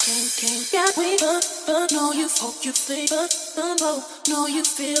Can't get weak, but know you hope you feel, but low, know you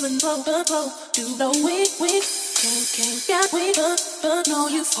feeling low, do low, weak. Can't get weak, but know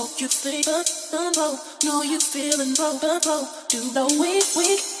you hope you feel, but low, know you feeling low, do low,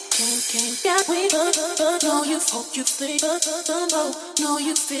 weak. Can't get weak, but know you hope you feel, but low, know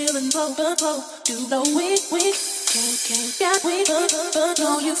you feeling low, do low, weak. Can't get weak, but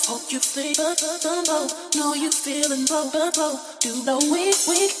know you hope you feel, but low, know you feeling low, do low,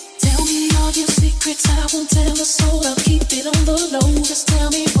 weak. Tell me all your secrets, I won't tell a soul, I'll keep it on the low. Just tell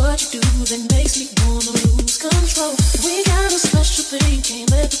me what you do that makes me wanna lose control. We got a special thing, can't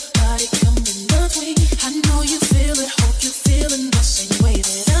let the body come in between. I know you feel it, hope you're feeling the same way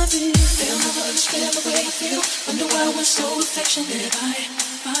that I feel. They'll never understand the way I feel, wonder why we're so affectionate. Why?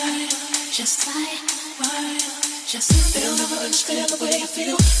 They'll never understand the way I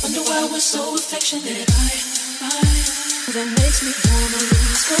feel, wonder why we're so affectionate. Why? That makes me wanna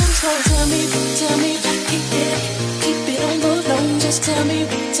lose control. Tell me, keep it on the low. Just tell me, I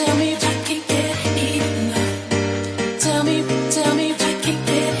can't get enough. Tell me, I can't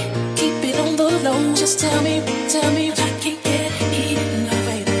keep it on the low. Just tell me, I can't get enough.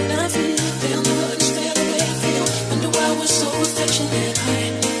 Way that I feel, they'll never understand the way I feel. Wonder why we're so affectionate. Why?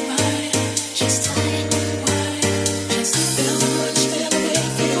 They'll never understand the way I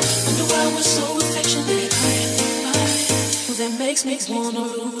feel. Wonder why we're so affectionate. That makes me wanna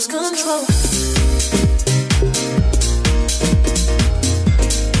lose control.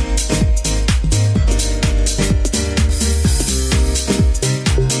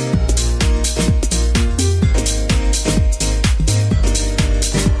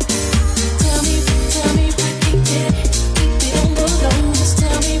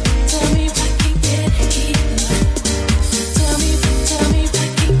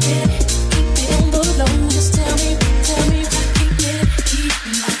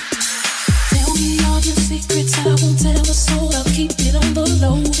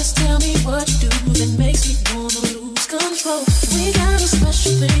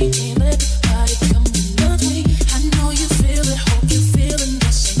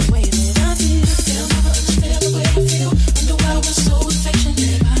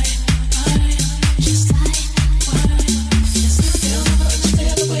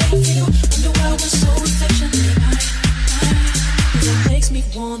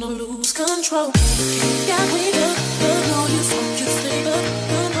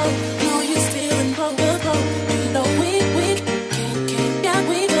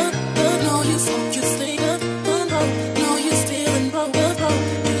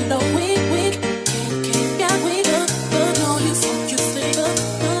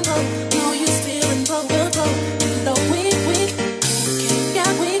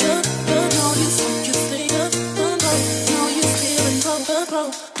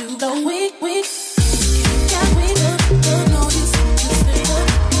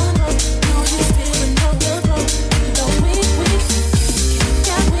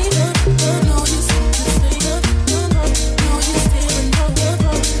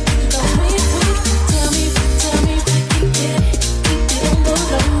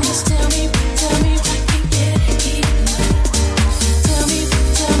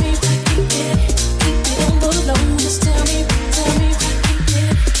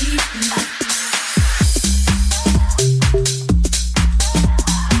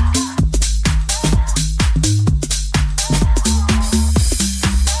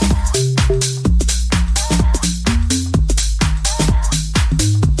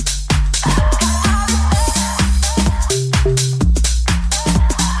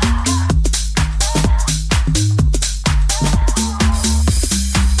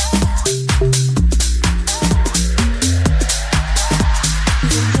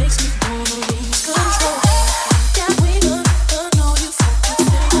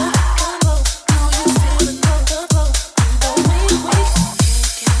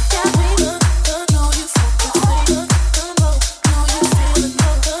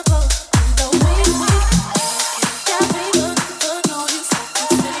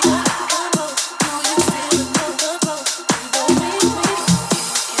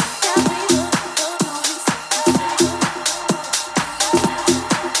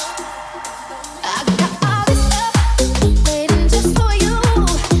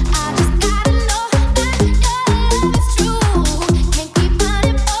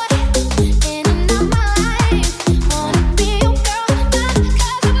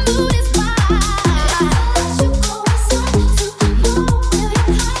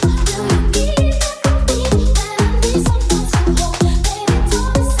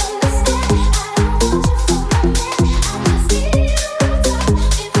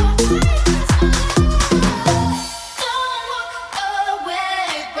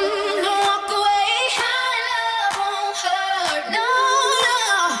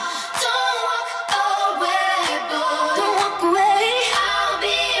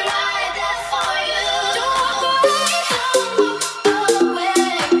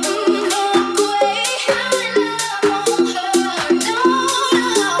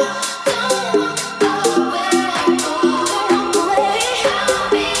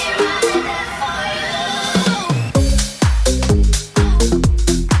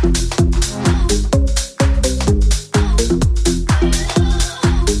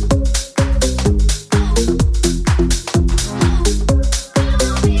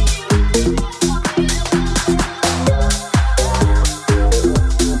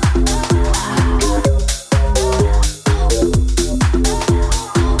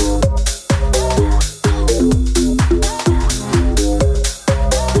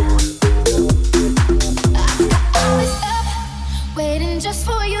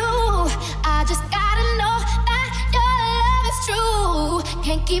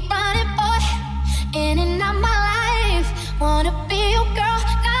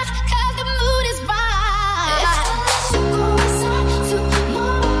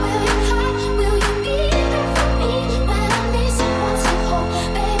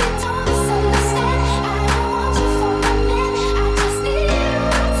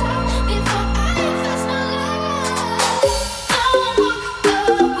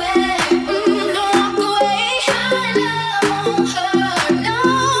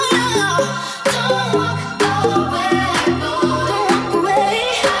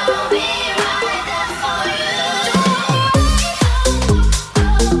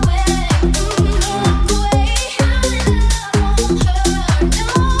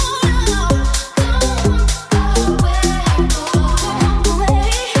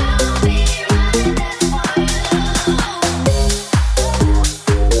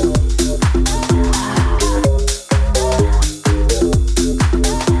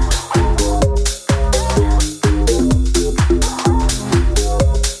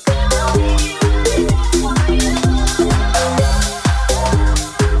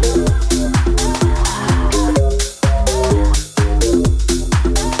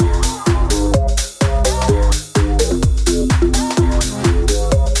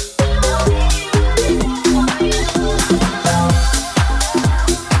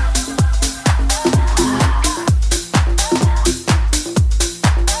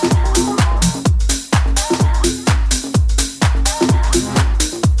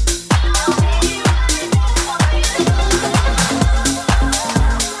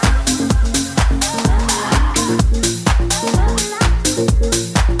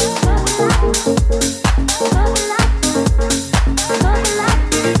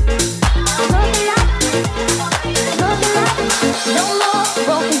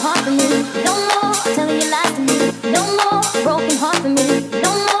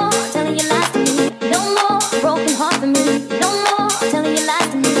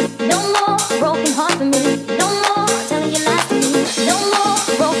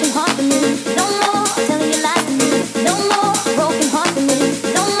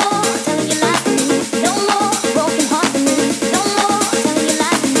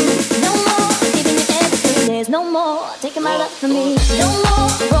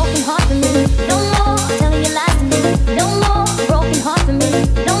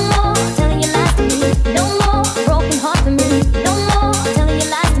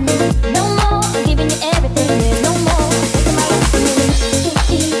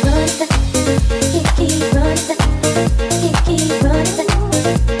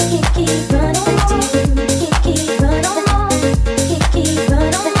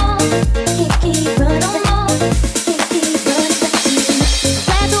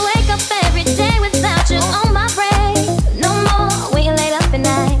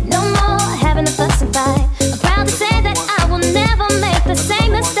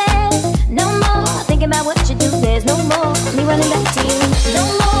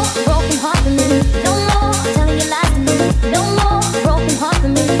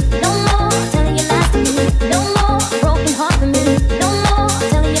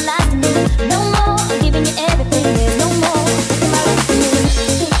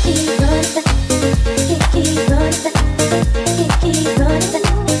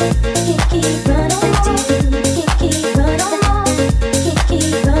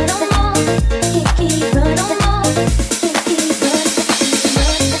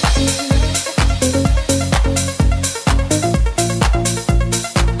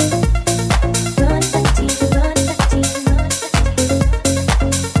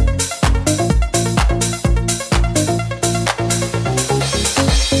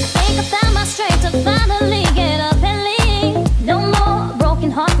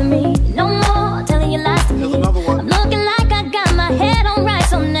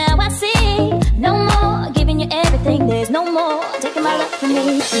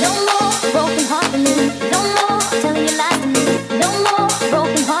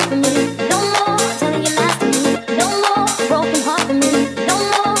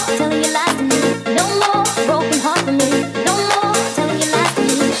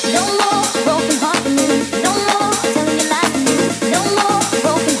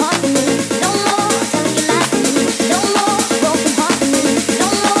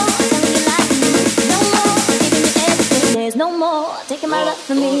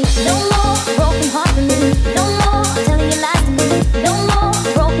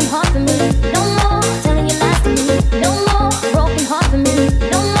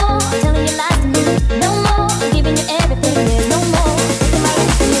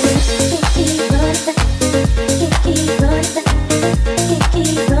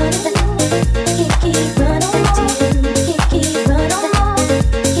 Keep running.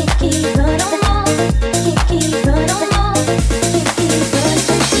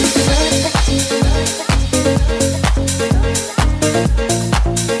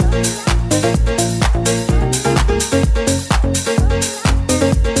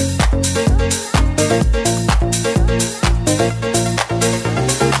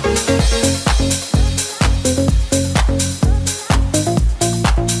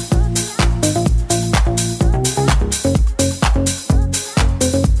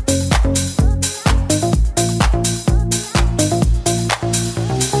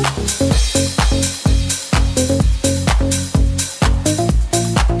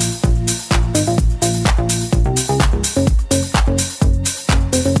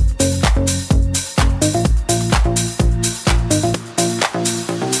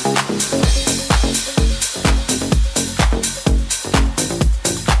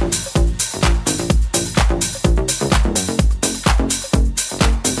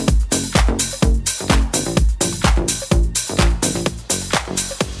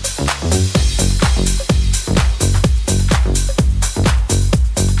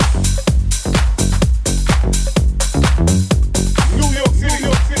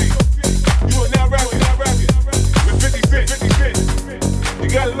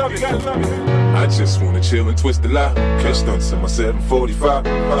 and twist the lie. Catch stunts in my 745.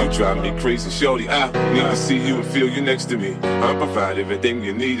 You drive me crazy, shorty. I need to see you and feel you next to me. I provide everything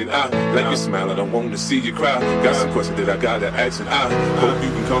you need, and I like your smile. I don't want to see you cry. Got some questions that I gotta ask, and I hope you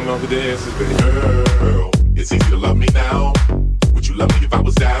can come up with the answers, baby. Girl, it's easy to love me now. Would you love me if I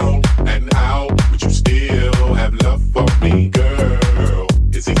was down and out? Would you still have love for me, girl?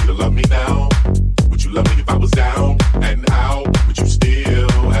 It's easy to love me now. Would you love me if I was down and out? Would you still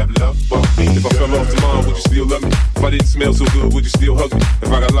have love for me? If I fell off tomorrow, would you still love me? If I didn't smell so good, would you still hug me?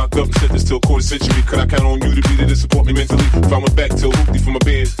 If I got locked up and sent this to a quarter century, could I count on you to be there to support me mentally? If I went back to a hoopty for my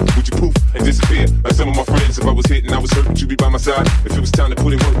bands, would you poof and disappear? Like some of my friends, if I was hit and I was hurt, would you be by my side? If it was time to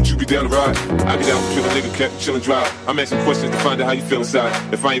put in work, would you be down to ride? I get out and kill a nigga, cap, chill and drive. I'm asking questions to find out how you feel inside.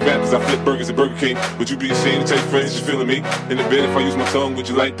 If I ain't rappers, I flip burgers at Burger King. Would you be ashamed to tell your friends you're feeling me? In the bed, if I use my tongue, would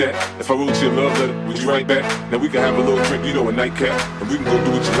you like that? If I wrote you a love letter, would you write back? Now we can have a little drink, you know, a nightcap, and we can go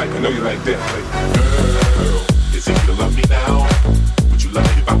do what you like. I know you like that. Like, girl, it's easy to love me now. Would you love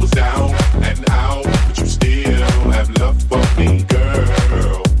me if I was down and out? Would you still have love for me,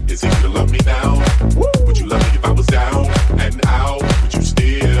 girl? It's easy to love me now. Would you love me if I was down and out? Would you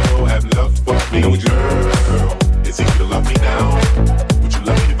still have love for me, girl? It's easy to love me now. Would you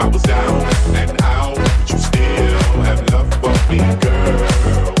love me if I was down and out? Would you still have love for me,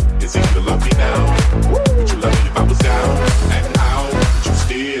 girl? It's easy to love me now. Would you love me if I was down and out? Would you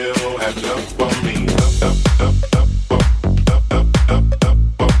still have love for me?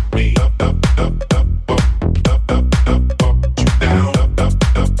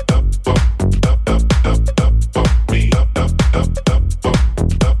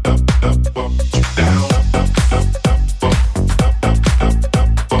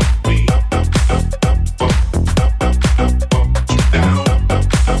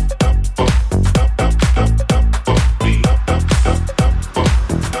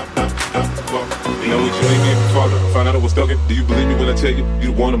 Do you believe me when I tell you,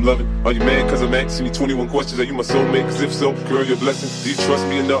 you the one I'm loving? Are you mad cause I'm asking you 21 questions? Are you my soulmate? Cause if so, girl, you're a blessing. Do you trust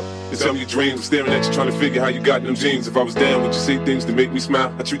me enough to tell me your dreams? I'm staring at you trying to figure how you got them jeans. If I was down, would you say things to make me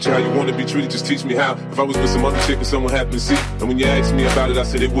smile? I treat you how you want to be treated, just teach me how. If I was with some other chick and someone happened to see, and when you asked me about it, I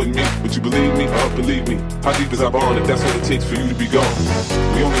said it wasn't me. Would you believe me or believe me? How deep is our bond if that's what it takes for you to be gone?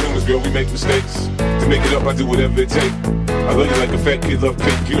 We only humans, girl, we make mistakes. To make it up, I do whatever it takes. I love you like a fat kid love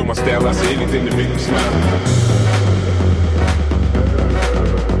cake. You know my style, I say anything to make you smile.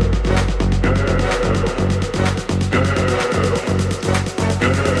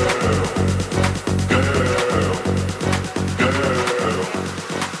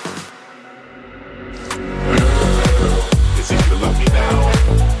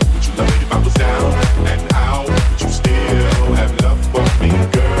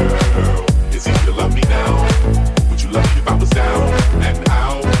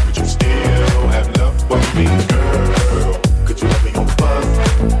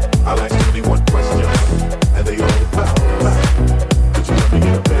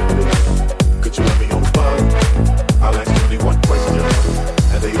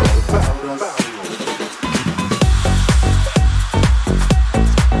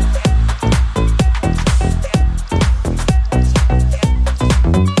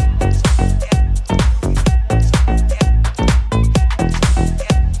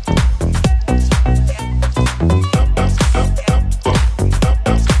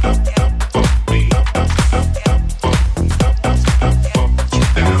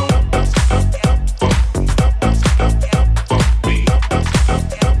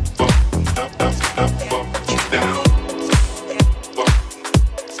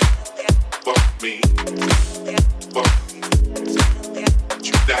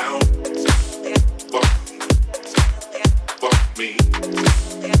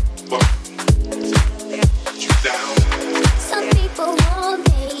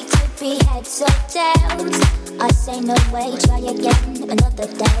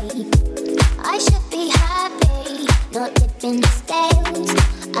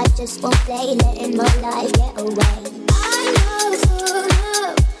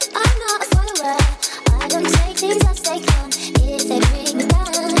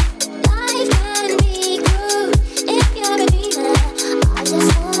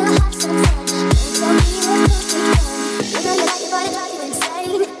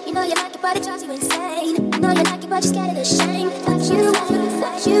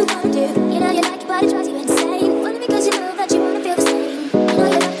 You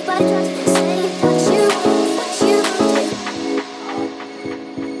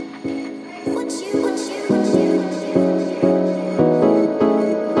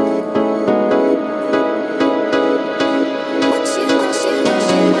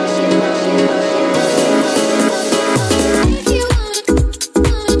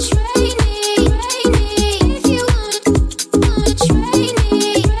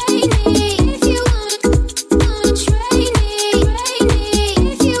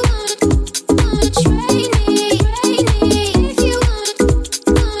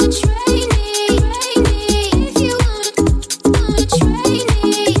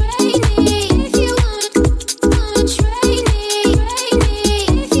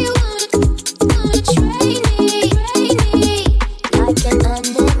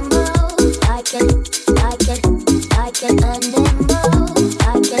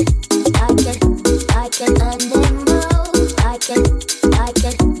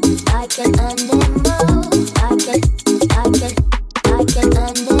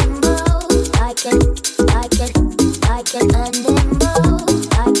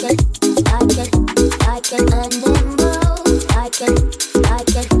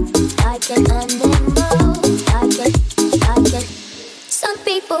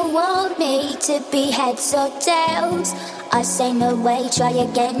to be heads or tails. I say no way, try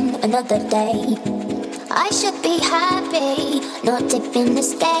again another day. I should be happy, not tipping the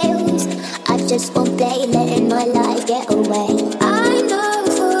scales. I just won't play, letting my life get away. I'm no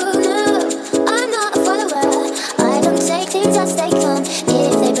fool, no, I'm not a follower. I don't take things as they come,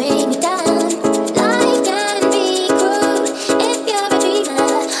 if they bring me down. Life can be cruel if you're a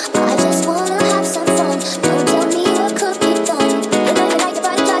dreamer. I just wanna have some fun, don't tell me what could be done. You know you like it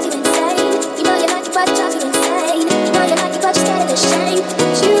but it drives you insane. You know you like it but it drives you insane. You know you like it but you're scared of the shame.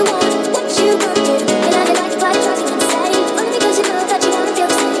 What you want, what you gonna do? You know you like it but it drives you insane. Only because you know that you wanna feel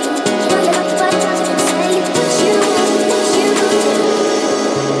the same. You know you like it but it drives you insane. What you want, what you gonna do?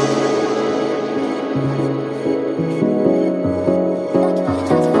 Like it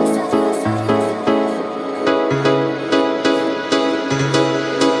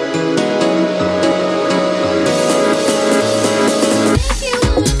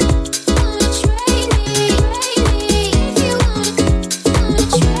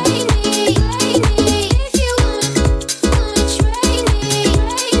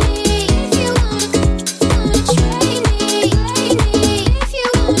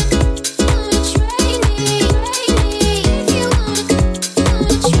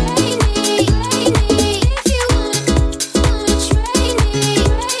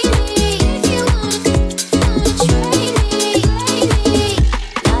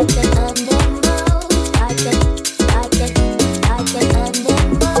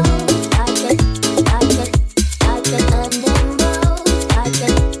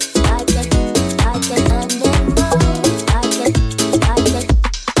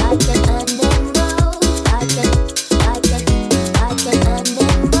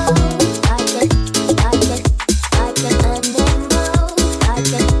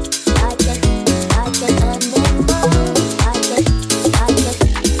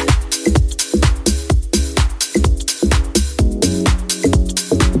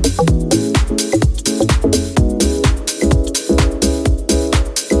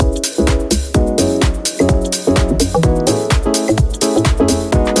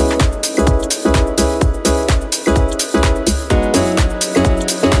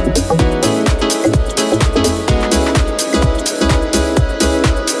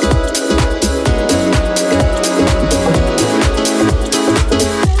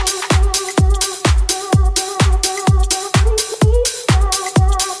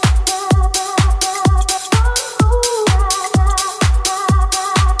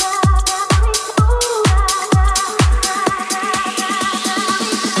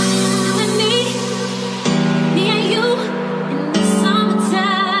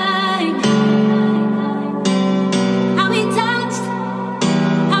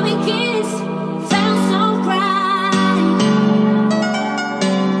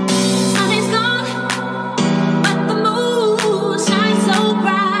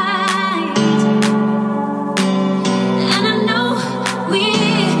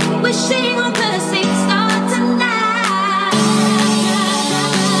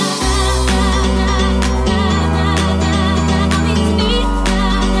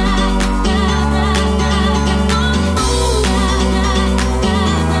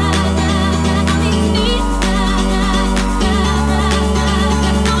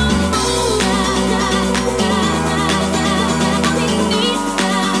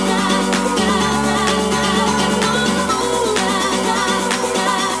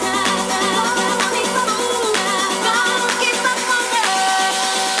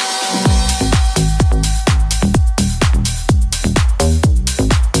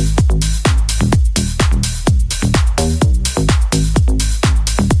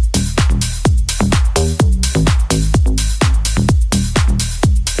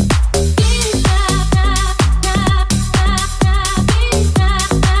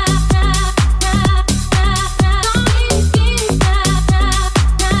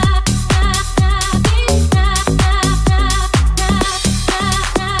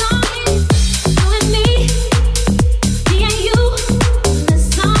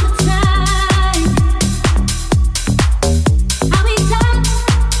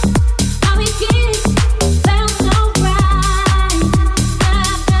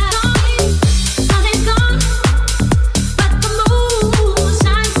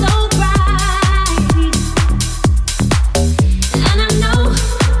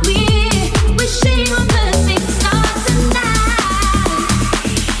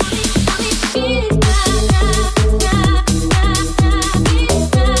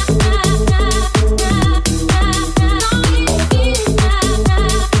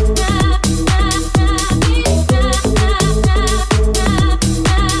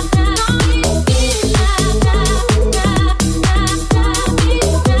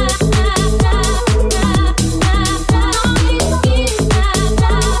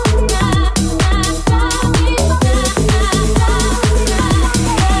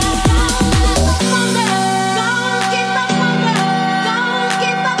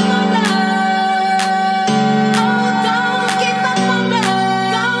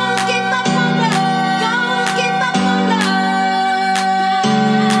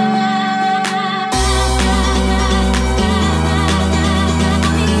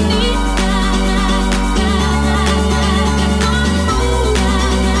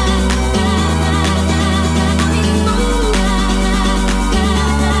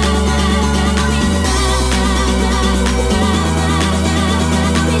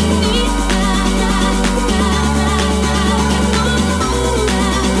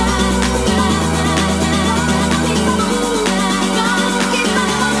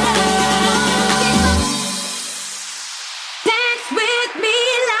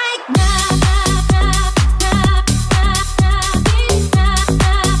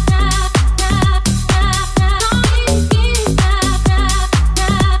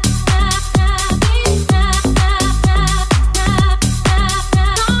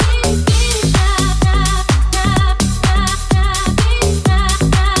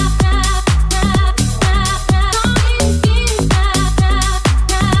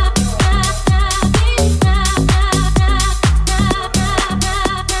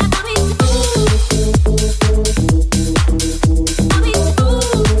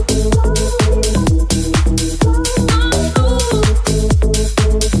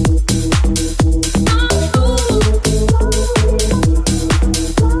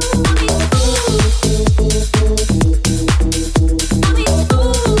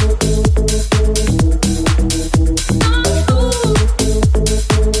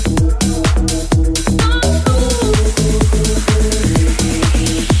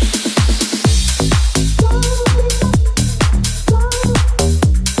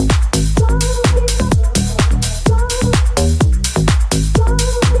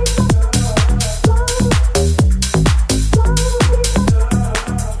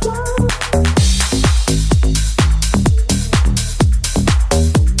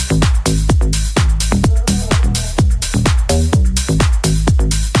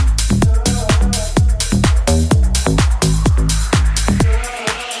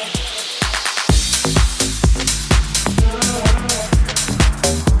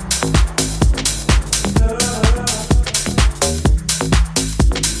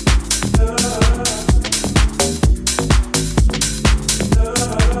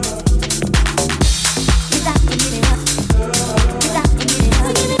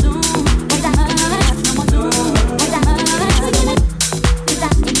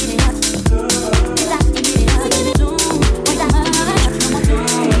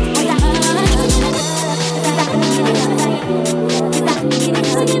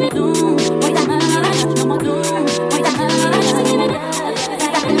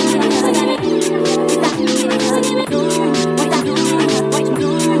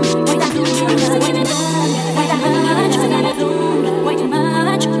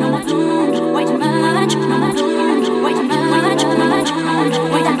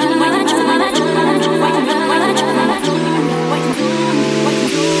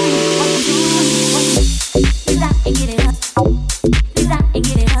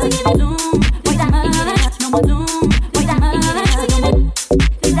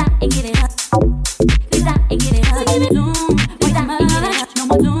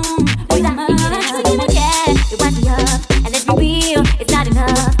You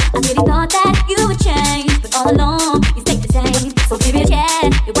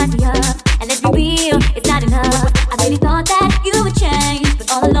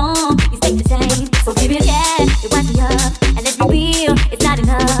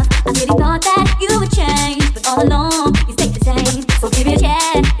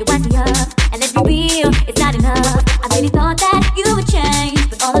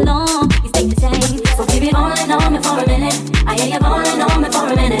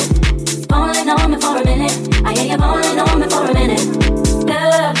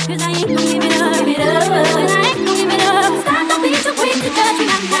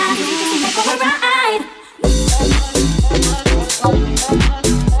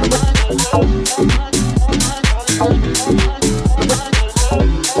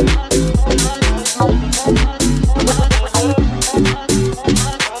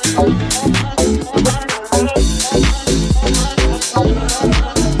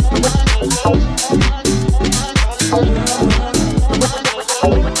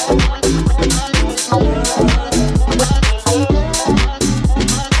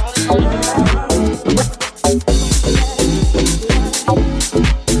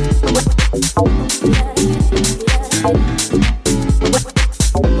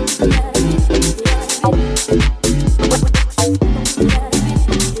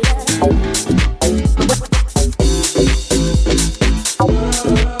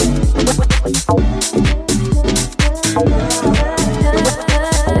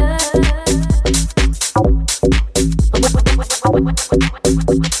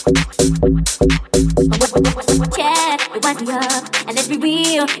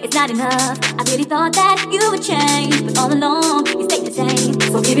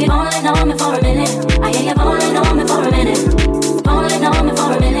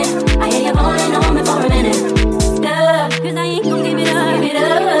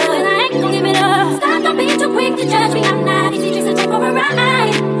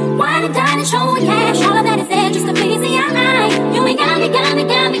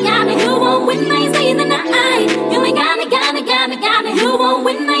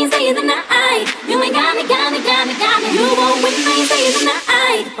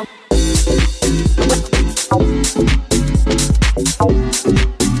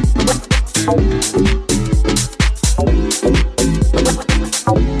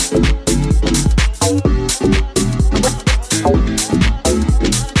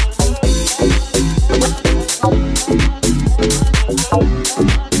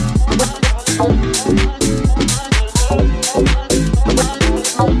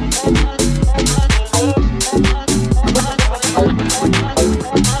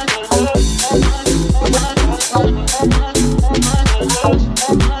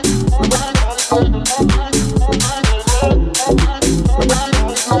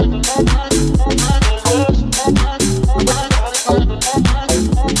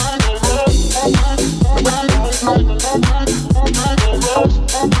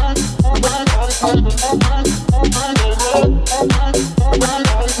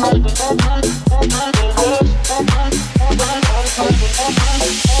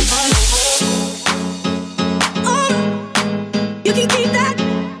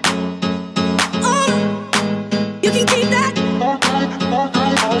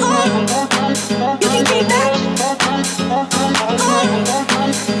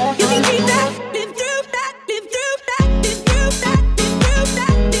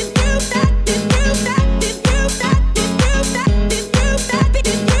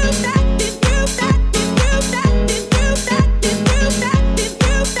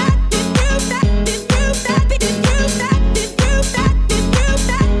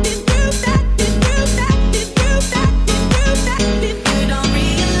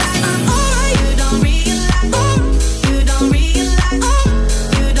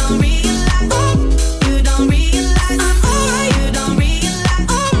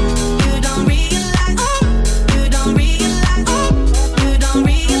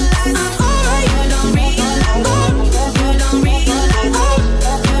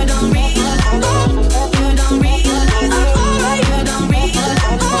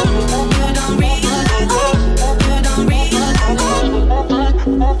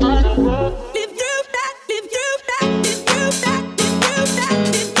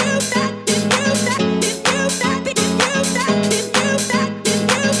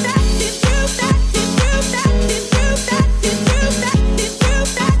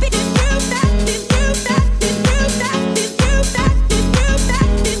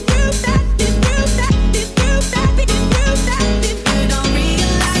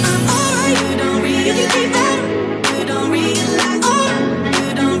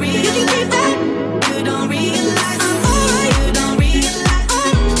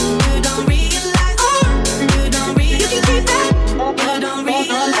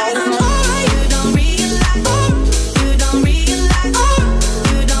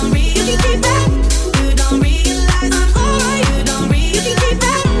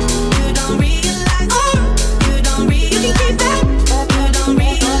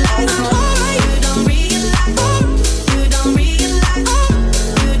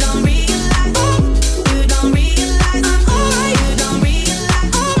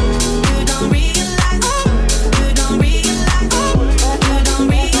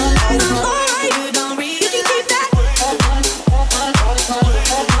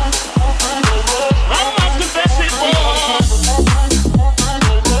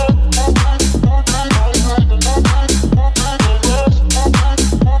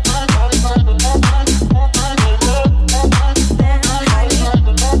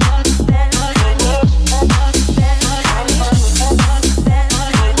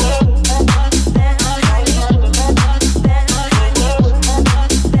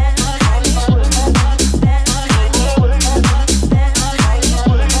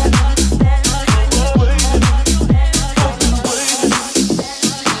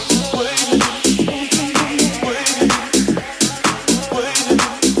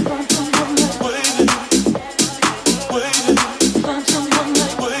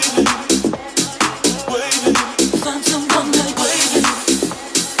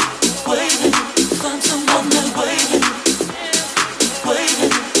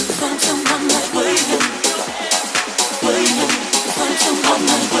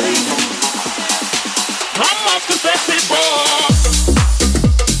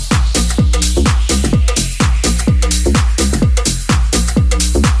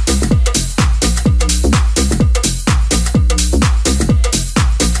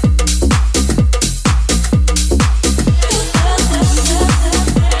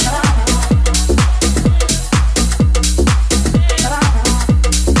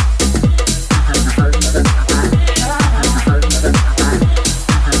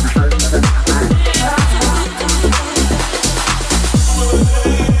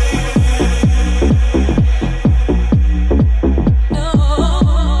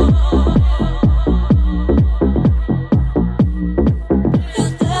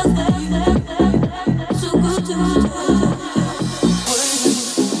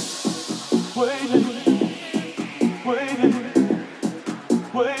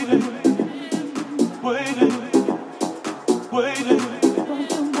Waiting.